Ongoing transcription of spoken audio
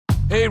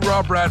Hey,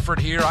 Rob Bradford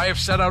here. I have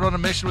set out on a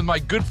mission with my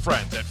good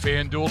friends at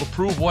FanDuel to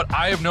prove what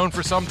I have known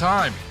for some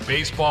time.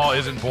 Baseball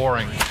isn't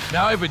boring.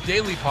 Now I have a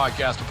daily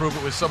podcast to prove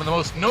it with some of the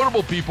most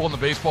notable people in the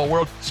baseball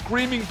world,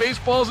 screaming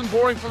baseball isn't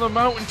boring from the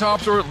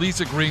mountaintops, or at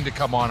least agreeing to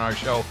come on our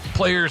show.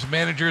 Players,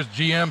 managers,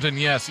 GMs, and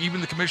yes, even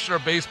the commissioner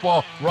of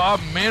baseball, Rob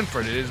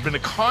Manfred. It has been a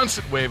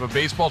constant wave of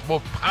baseball's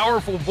most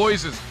powerful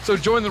voices. So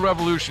join the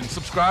revolution.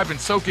 Subscribe and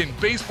soak in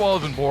Baseball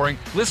Isn't Boring.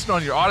 Listen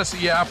on your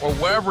Odyssey app or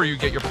wherever you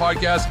get your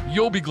podcasts.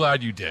 You'll be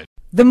glad you did.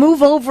 The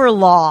move over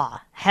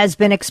law has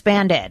been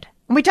expanded.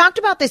 And we talked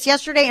about this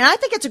yesterday, and I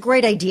think it's a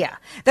great idea.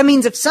 That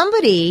means if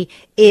somebody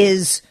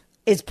is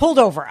pulled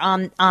over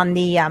on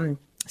the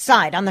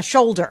side, on the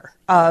shoulder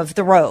of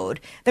the road,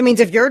 that means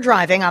if you're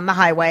driving on the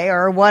highway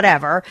or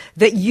whatever,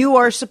 that you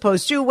are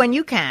supposed to, when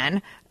you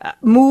can,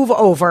 move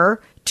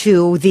over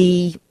to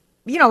the,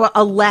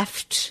 a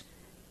left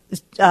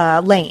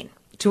lane,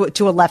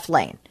 to a left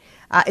lane.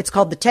 It's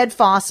called the Ted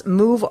Foss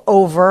Move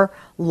Over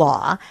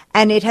Law,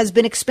 and it has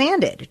been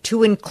expanded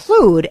to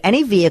include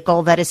any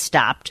vehicle that is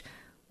stopped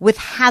with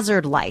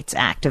hazard lights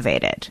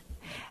activated.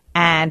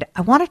 And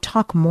I want to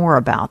talk more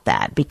about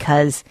that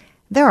because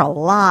there are a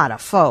lot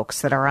of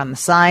folks that are on the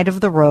side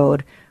of the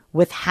road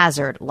with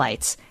hazard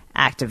lights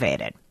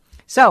activated.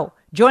 So,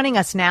 joining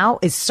us now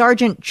is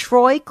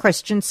Sgt.Troy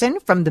Christianson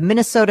from the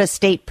Minnesota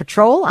State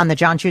Patrol on the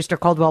John Schuster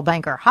Coldwell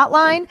Banker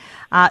Hotline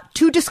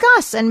to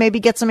discuss and maybe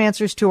get some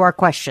answers to our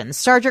questions.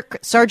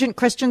 Sergeant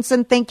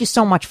Christianson, thank you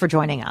so much for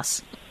joining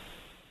us.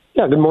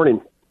 Yeah, good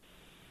morning.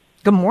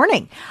 Good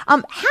morning.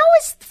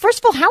 First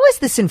of all, how is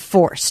this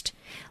enforced?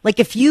 Like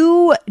if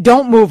you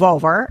don't move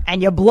over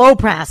and you blow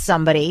past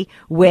somebody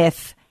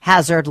with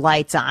hazard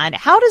lights on,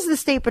 how does the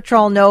State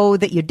Patrol know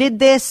that you did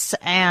this,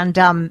 and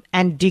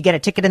do you get a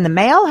ticket in the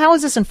mail? How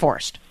is this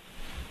enforced?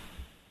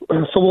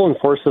 So we'll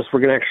enforce this. We're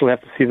going to actually have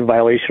to see the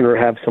violation or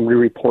have somebody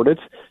report it,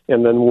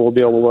 and then we'll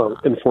be able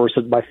to enforce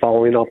it by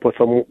following up with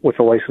them with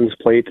a license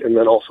plate, and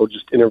then also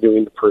just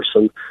interviewing the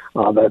person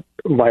that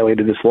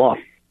violated this law.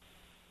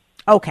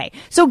 Okay,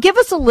 so give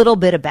us a little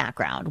bit of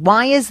background.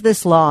 Why is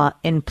this law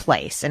in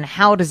place, and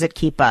how does it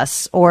keep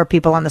us or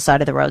people on the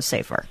side of the road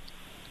safer?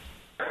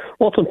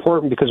 Well, it's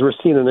important because we're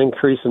seeing an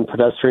increase in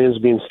pedestrians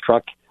being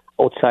struck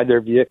outside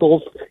their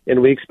vehicles, and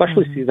we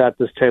especially see that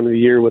this time of the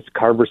year with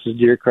car versus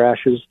deer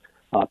crashes.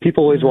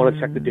 People always want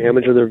to check the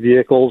damage of their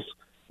vehicles,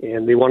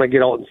 and they want to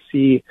get out and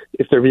see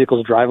if their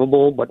vehicle is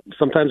drivable, but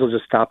sometimes they'll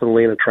just stop in a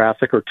lane of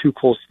traffic or too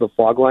close to the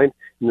fog line,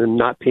 and they're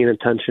not paying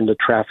attention to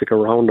traffic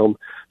around them.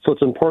 So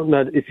it's important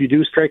that if you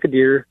do strike a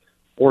deer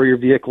or your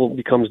vehicle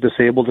becomes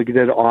disabled, to get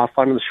it off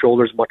onto the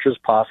shoulder as much as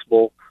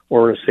possible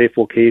or in a safe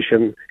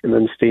location, and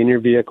then stay in your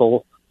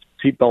vehicle,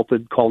 seat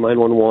belted, call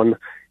 911,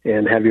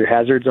 and have your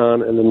hazards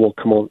on, and then we'll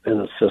come out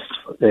and assist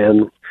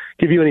and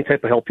give you any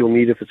type of help you'll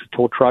need. If it's a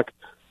tow truck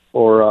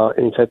or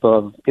any type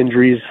of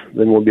injuries,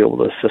 then we'll be able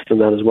to assist in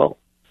that as well.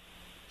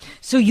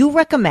 So you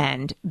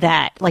recommend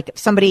that, like, if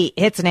somebody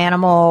hits an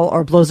animal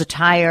or blows a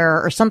tire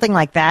or something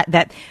like that,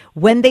 that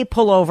when they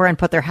pull over and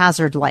put their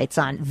hazard lights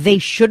on, they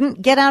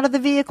shouldn't get out of the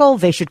vehicle?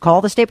 They should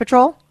call the State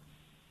Patrol?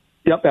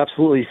 Yep,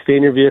 absolutely. Stay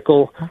in your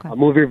vehicle. Okay.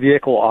 Move your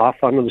vehicle off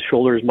onto the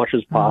shoulder as much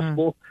as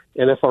possible.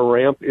 And if a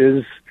ramp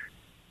is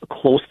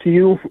close to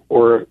you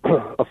or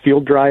a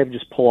field drive,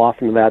 just pull off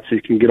into that so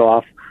you can get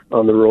off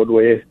on the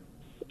roadway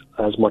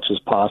as much as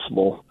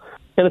possible.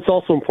 And it's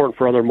also important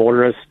for other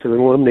motorists to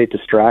eliminate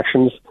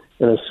distractions.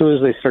 And as soon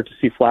as they start to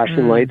see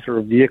flashing lights or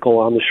a vehicle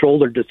on the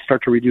shoulder, just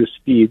start to reduce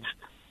speeds,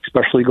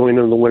 especially going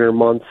into the winter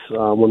months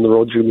when the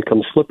roads are going to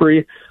become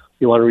slippery.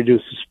 You want to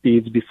reduce the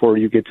speeds before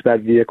you get to that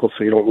vehicle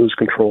so you don't lose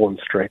control and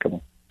strike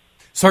them.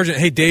 Sergeant,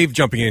 hey, Dave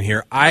jumping in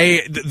here.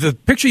 The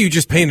picture you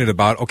just painted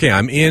about, okay,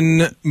 I'm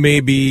in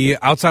maybe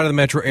outside of the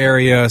metro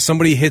area,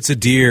 somebody hits a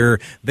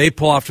deer, they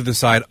pull off to the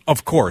side.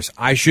 Of course,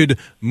 I should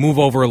move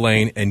over a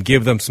lane and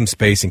give them some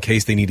space in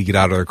case they need to get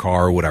out of their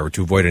car or whatever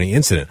to avoid any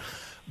incident.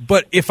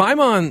 But if I'm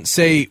on,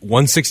 say,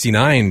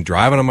 169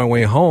 driving on my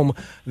way home,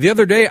 the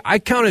other day I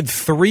counted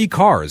 3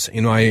 cars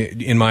in my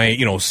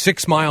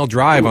 6-mile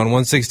drive on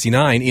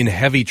 169 in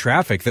heavy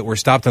traffic that were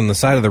stopped on the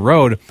side of the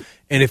road.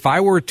 And if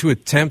I were to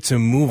attempt to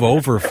move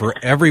over for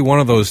every one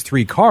of those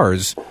 3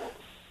 cars,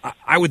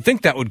 I would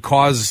think that would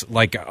cause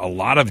like a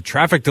lot of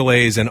traffic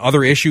delays and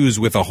other issues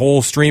with a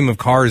whole stream of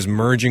cars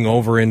merging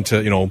over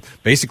into,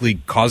 basically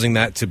causing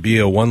that to be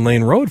a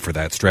 1-lane road for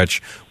that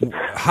stretch.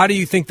 How do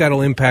you think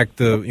that'll impact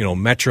the,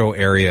 metro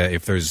area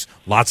if there's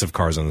lots of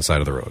cars on the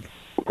side of the road?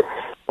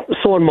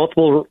 So on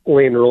multiple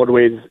lane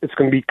roadways, it's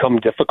going to become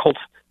difficult,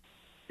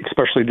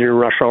 especially during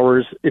rush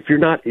hours. If you're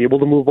not able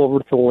to move over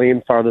to the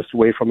lane farthest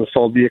away from the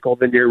stalled vehicle,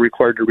 then you're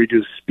required to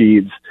reduce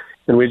speeds.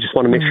 And we just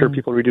want to make sure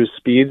people reduce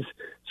speeds.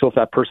 So if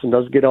that person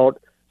does get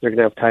out, they're going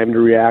to have time to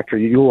react, or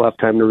you will have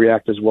time to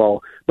react as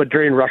well. But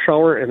during rush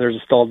hour and there's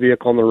a stalled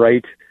vehicle on the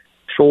right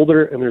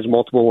shoulder and there's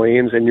multiple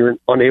lanes and you're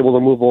unable to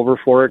move over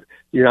for it,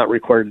 you're not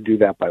required to do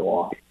that by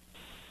law.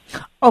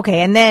 Okay,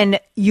 and then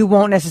you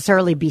won't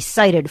necessarily be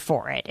cited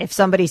for it. If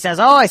somebody says,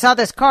 oh, I saw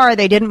this car,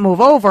 they didn't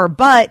move over,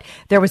 but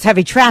there was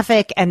heavy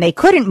traffic and they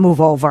couldn't move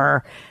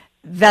over,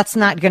 that's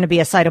not going to be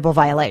a citable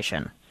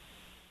violation.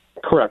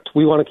 Correct.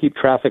 We want to keep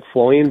traffic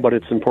flowing, but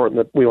it's important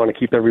that we want to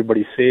keep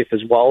everybody safe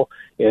as well.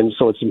 And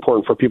so it's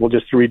important for people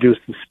just to reduce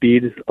the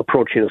speed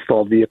approaching a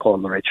stalled vehicle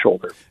on the right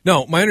shoulder.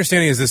 No, my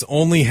understanding is this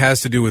only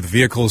has to do with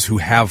vehicles who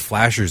have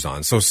flashers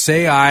on. So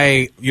say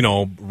I,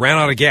 ran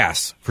out of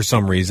gas for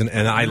some reason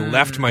and I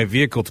left my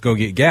vehicle to go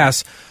get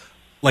gas.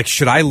 Like,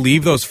 should I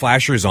leave those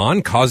flashers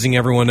on, causing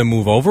everyone to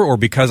move over? Or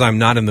because I'm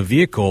not in the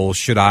vehicle,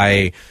 should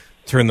I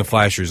turn the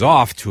flashers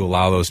off to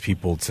allow those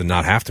people to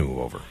not have to move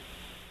over?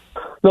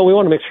 No, we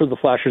want to make sure the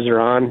flashers are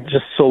on,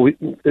 just so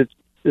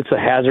it's a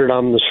hazard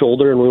on the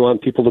shoulder, and we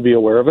want people to be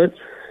aware of it.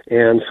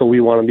 And so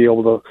we want to be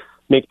able to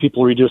make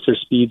people reduce their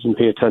speeds and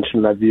pay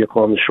attention to that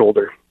vehicle on the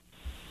shoulder.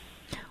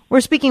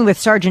 We're speaking with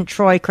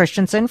Sgt.Troy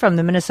Christianson from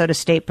the Minnesota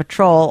State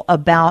Patrol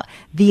about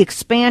the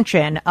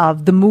expansion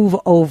of the move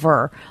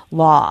over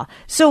law.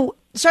 So,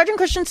 Sergeant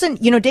Christianson,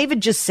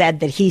 David just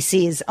said that he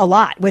sees a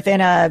lot within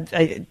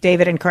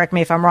David, and correct me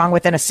if I'm wrong,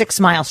 within a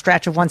 6-mile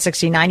stretch of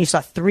 169, you saw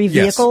 3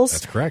 vehicles?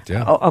 Yes, that's correct,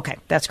 yeah. Oh, okay,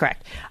 that's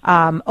correct.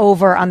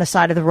 Over on the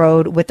side of the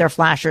road with their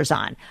flashers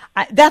on.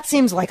 That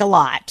seems like a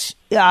lot.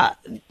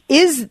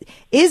 Is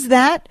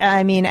that,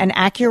 an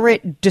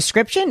accurate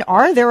description?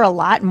 Are there a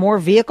lot more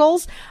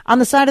vehicles on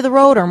the side of the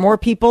road, or more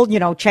people,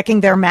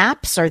 checking their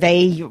maps? Are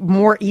they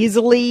more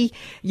easily,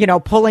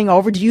 pulling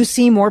over? Do you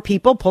see more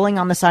people pulling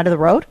on the side of the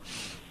road?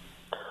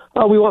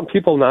 We want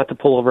people not to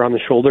pull over on the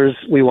shoulders.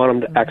 We want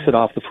them to exit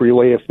off the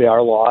freeway if they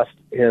are lost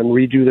and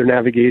redo their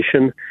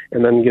navigation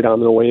and then get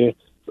on their way.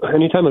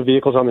 Anytime a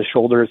vehicle's on the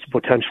shoulder, it's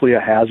potentially a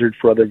hazard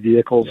for other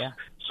vehicles. Yeah.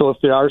 So if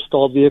there are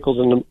stalled vehicles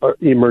in an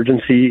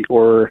emergency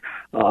or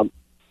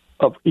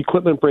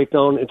equipment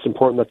breakdown, it's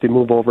important that they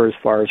move over as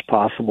far as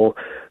possible.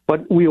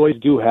 But we always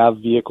do have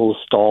vehicles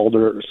stalled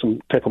or some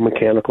type of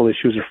mechanical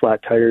issues or flat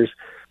tires.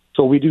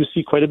 So we do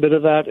see quite a bit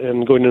of that,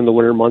 and going into the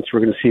winter months, we're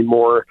going to see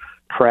more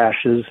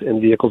crashes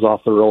and vehicles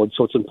off the road.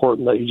 So it's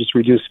important that you just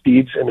reduce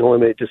speeds and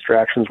eliminate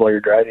distractions while you're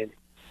driving.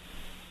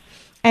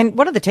 And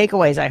one of the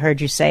takeaways I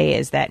heard you say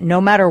is that no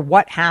matter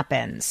what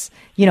happens,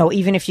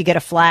 even if you get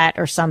a flat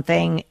or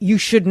something, you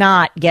should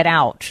not get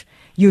out.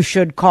 You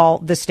should call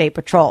the State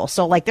Patrol.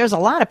 So there's a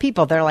lot of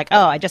people that are like,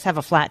 oh, I just have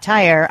a flat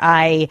tire.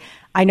 I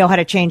know how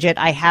to change it.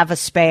 I have a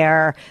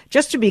spare.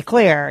 Just to be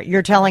clear,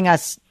 you're telling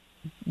us,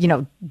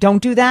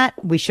 don't do that.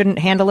 We shouldn't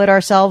handle it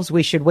ourselves.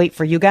 We should wait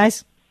for you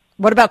guys.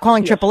 What about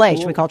calling AAA?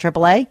 Should we call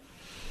AAA?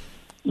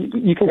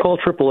 You can call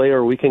AAA,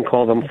 or we can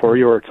call them for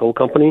you, or a tow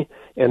company,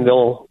 and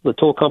the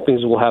tow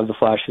companies will have the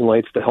flashing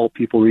lights to help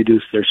people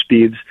reduce their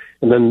speeds,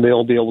 and then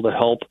they'll be able to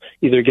help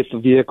either get the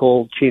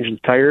vehicle, change the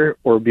tire,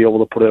 or be able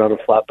to put it on a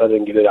flatbed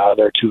and get it out of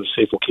there to a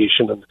safe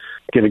location and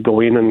get it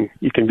going, and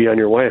you can be on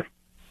your way.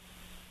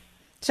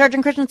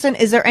 Sergeant Christianson,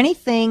 is there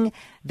anything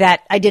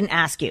that I didn't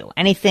ask you?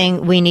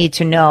 Anything we need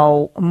to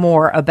know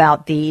more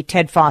about the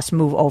Ted Foss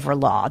move over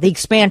law, the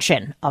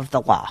expansion of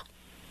the law?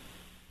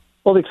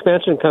 Well, the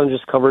expansion kind of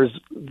just covers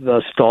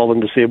the stalled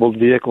and disabled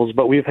vehicles,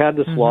 but we've had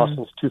this law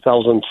since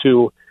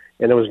 2002,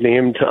 and it was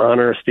named to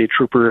honor a state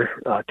trooper,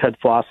 Ted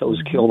Foss, that was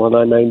killed on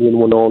I-90 in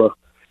Winona.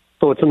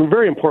 So it's a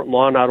very important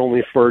law, not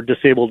only for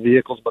disabled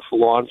vehicles, but for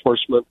law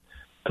enforcement,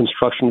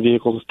 construction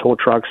vehicles, tow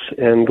trucks,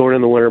 and going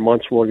in the winter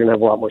months, we're going to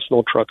have a lot more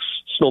snow trucks,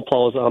 snow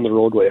plows on the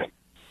roadway.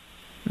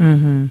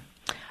 Mm-hmm.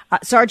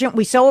 Sergeant,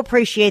 we so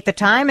appreciate the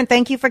time, and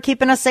thank you for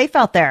keeping us safe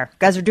out there. You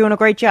guys are doing a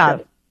great job.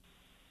 Yeah.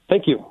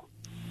 Thank you.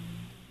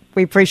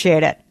 We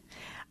appreciate it.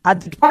 The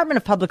Department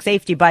of Public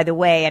Safety, by the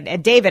way,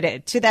 and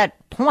David, to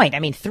that point,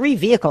 3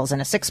 vehicles in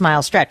a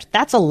 6-mile stretch,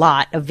 that's a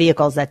lot of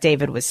vehicles that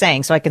David was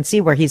saying. So I can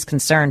see where he's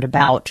concerned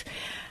about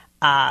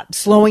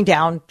slowing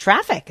down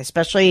traffic,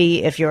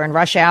 especially if you're in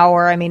rush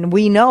hour.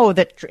 We know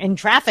that in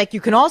traffic,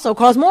 you can also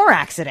cause more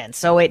accidents.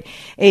 So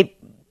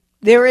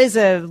there is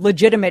a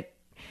legitimate,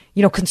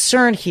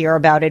 concern here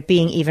about it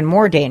being even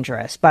more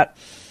dangerous. But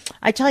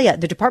I tell you,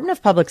 the Department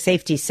of Public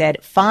Safety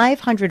said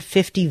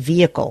 550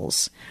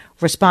 vehicles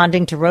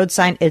responding to road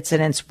sign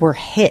incidents were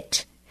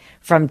hit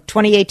from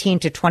 2018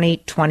 to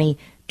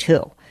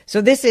 2022.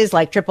 So this is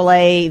like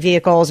AAA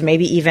vehicles,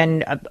 maybe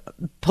even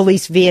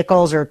police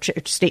vehicles or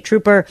state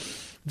trooper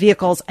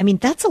vehicles.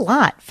 That's a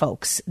lot,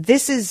 folks.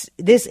 This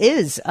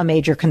is a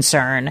major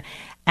concern.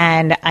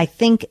 And I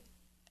think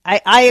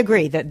I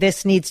agree that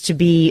this needs to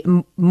be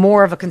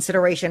more of a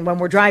consideration when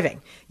we're driving.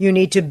 You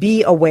need to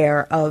be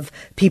aware of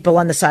people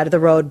on the side of the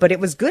road. But it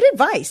was good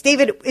advice.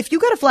 David, if you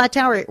got a flat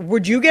tire,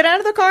 would you get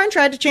out of the car and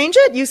try to change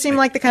it? You seem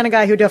like the kind of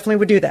guy who definitely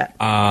would do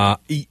that.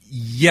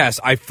 Yes,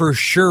 I for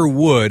sure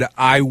would.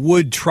 I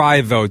would try,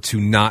 though, to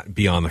not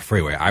be on the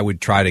freeway. I would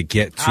try to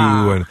get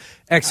to an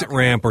exit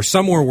ramp or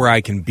somewhere where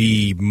I can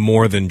be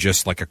more than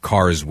just like a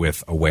car's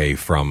width away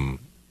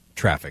from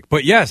traffic.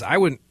 But yes, I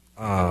would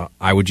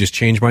just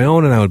change my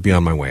own and I would be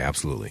on my way.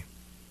 Absolutely.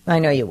 I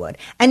know you would.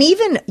 And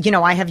even,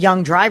 I have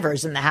young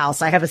drivers in the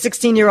house. I have a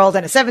 16-year-old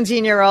and a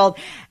 17-year-old.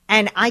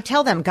 And I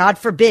tell them, God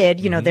forbid,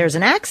 there's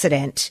an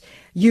accident.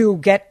 You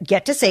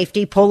get to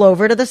safety, pull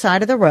over to the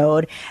side of the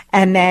road.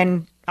 And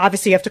then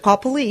obviously you have to call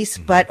police,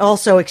 but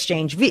also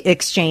exchange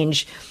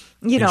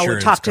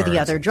talk to the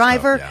other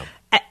driver. Stuff,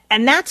 yeah.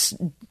 And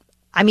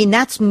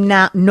that's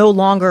no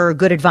longer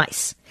good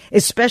advice,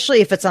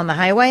 especially if it's on the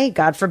highway,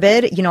 God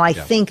forbid. I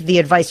think the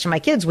advice to my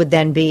kids would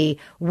then be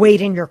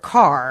wait in your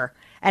car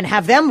and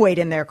have them wait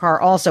in their car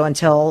also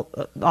until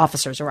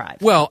officers arrive.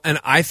 Well, and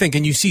I think,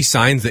 and you see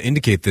signs that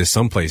indicate this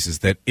some places,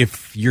 that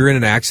if you're in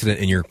an accident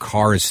and your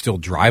car is still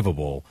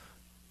drivable,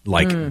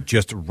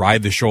 just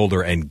ride the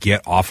shoulder and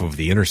get off of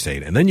the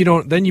interstate. And then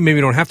you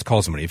maybe don't have to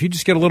call somebody. If you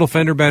just get a little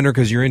fender bender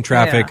because you're in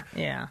traffic,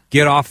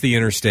 get off the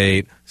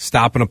interstate,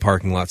 stop in a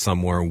parking lot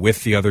somewhere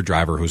with the other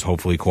driver who's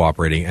hopefully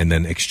cooperating, and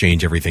then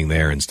exchange everything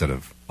there instead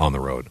of on the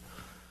road.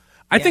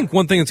 I think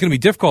one thing that's going to be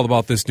difficult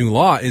about this new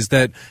law is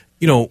that,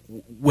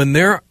 when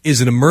there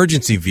is an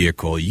emergency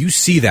vehicle, you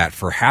see that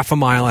for half a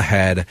mile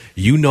ahead.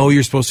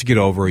 You're supposed to get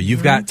over.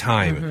 You've got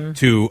time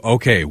to,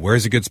 okay,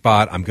 where's a good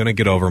spot? I'm going to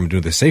get over. I'm going to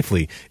do this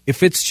safely.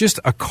 If it's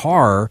just a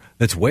car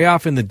that's way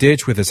off in the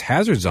ditch with its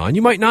hazards on,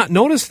 you might not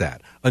notice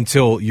that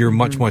until you're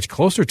much, much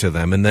closer to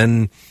them. And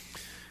then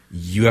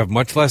you have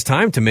much less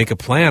time to make a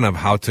plan of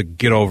how to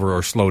get over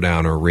or slow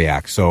down or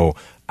react. So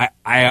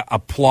I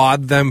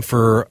applaud them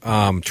for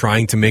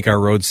trying to make our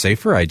roads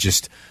safer.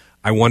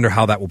 I wonder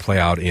how that will play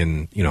out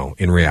in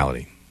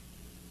reality.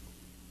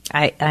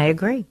 I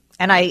agree.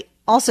 And I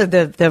also,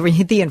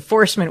 the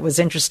enforcement was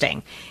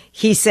interesting.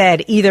 He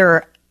said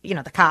either,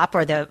 the cop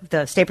or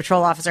the state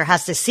patrol officer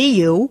has to see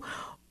you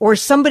or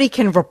somebody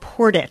can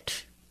report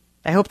it.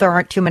 I hope there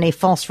aren't too many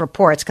false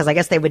reports because I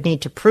guess they would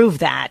need to prove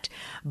that.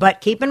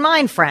 But keep in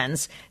mind,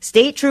 friends,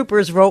 state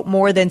troopers wrote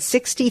more than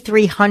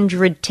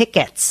 6,300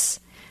 tickets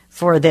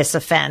for this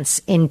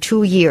offense in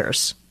 2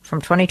 years,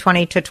 from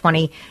 2020 to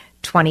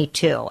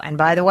 2022. And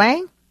by the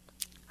way,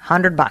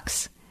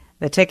 $100.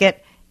 The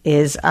ticket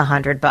is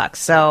 $100.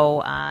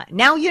 So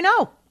now you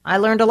know. I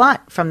learned a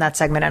lot from that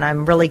segment, and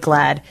I'm really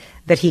glad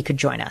that he could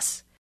join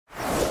us.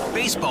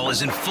 Baseball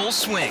is in full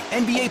swing.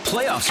 NBA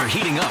playoffs are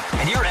heating up,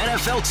 and your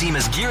NFL team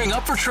is gearing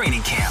up for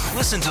training camp.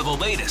 Listen to the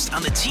latest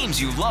on the teams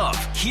you love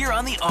here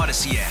on the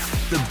Odyssey app.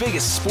 The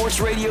biggest sports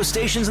radio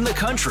stations in the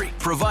country,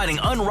 providing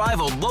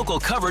unrivaled local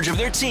coverage of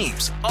their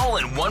teams, all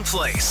in one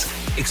place.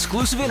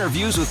 Exclusive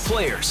interviews with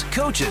players,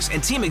 coaches,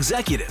 and team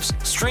executives,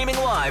 streaming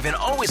live and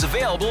always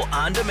available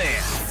on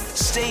demand.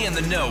 Stay in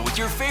the know with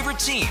your favorite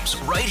teams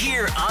right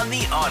here on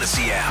the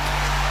Odyssey app.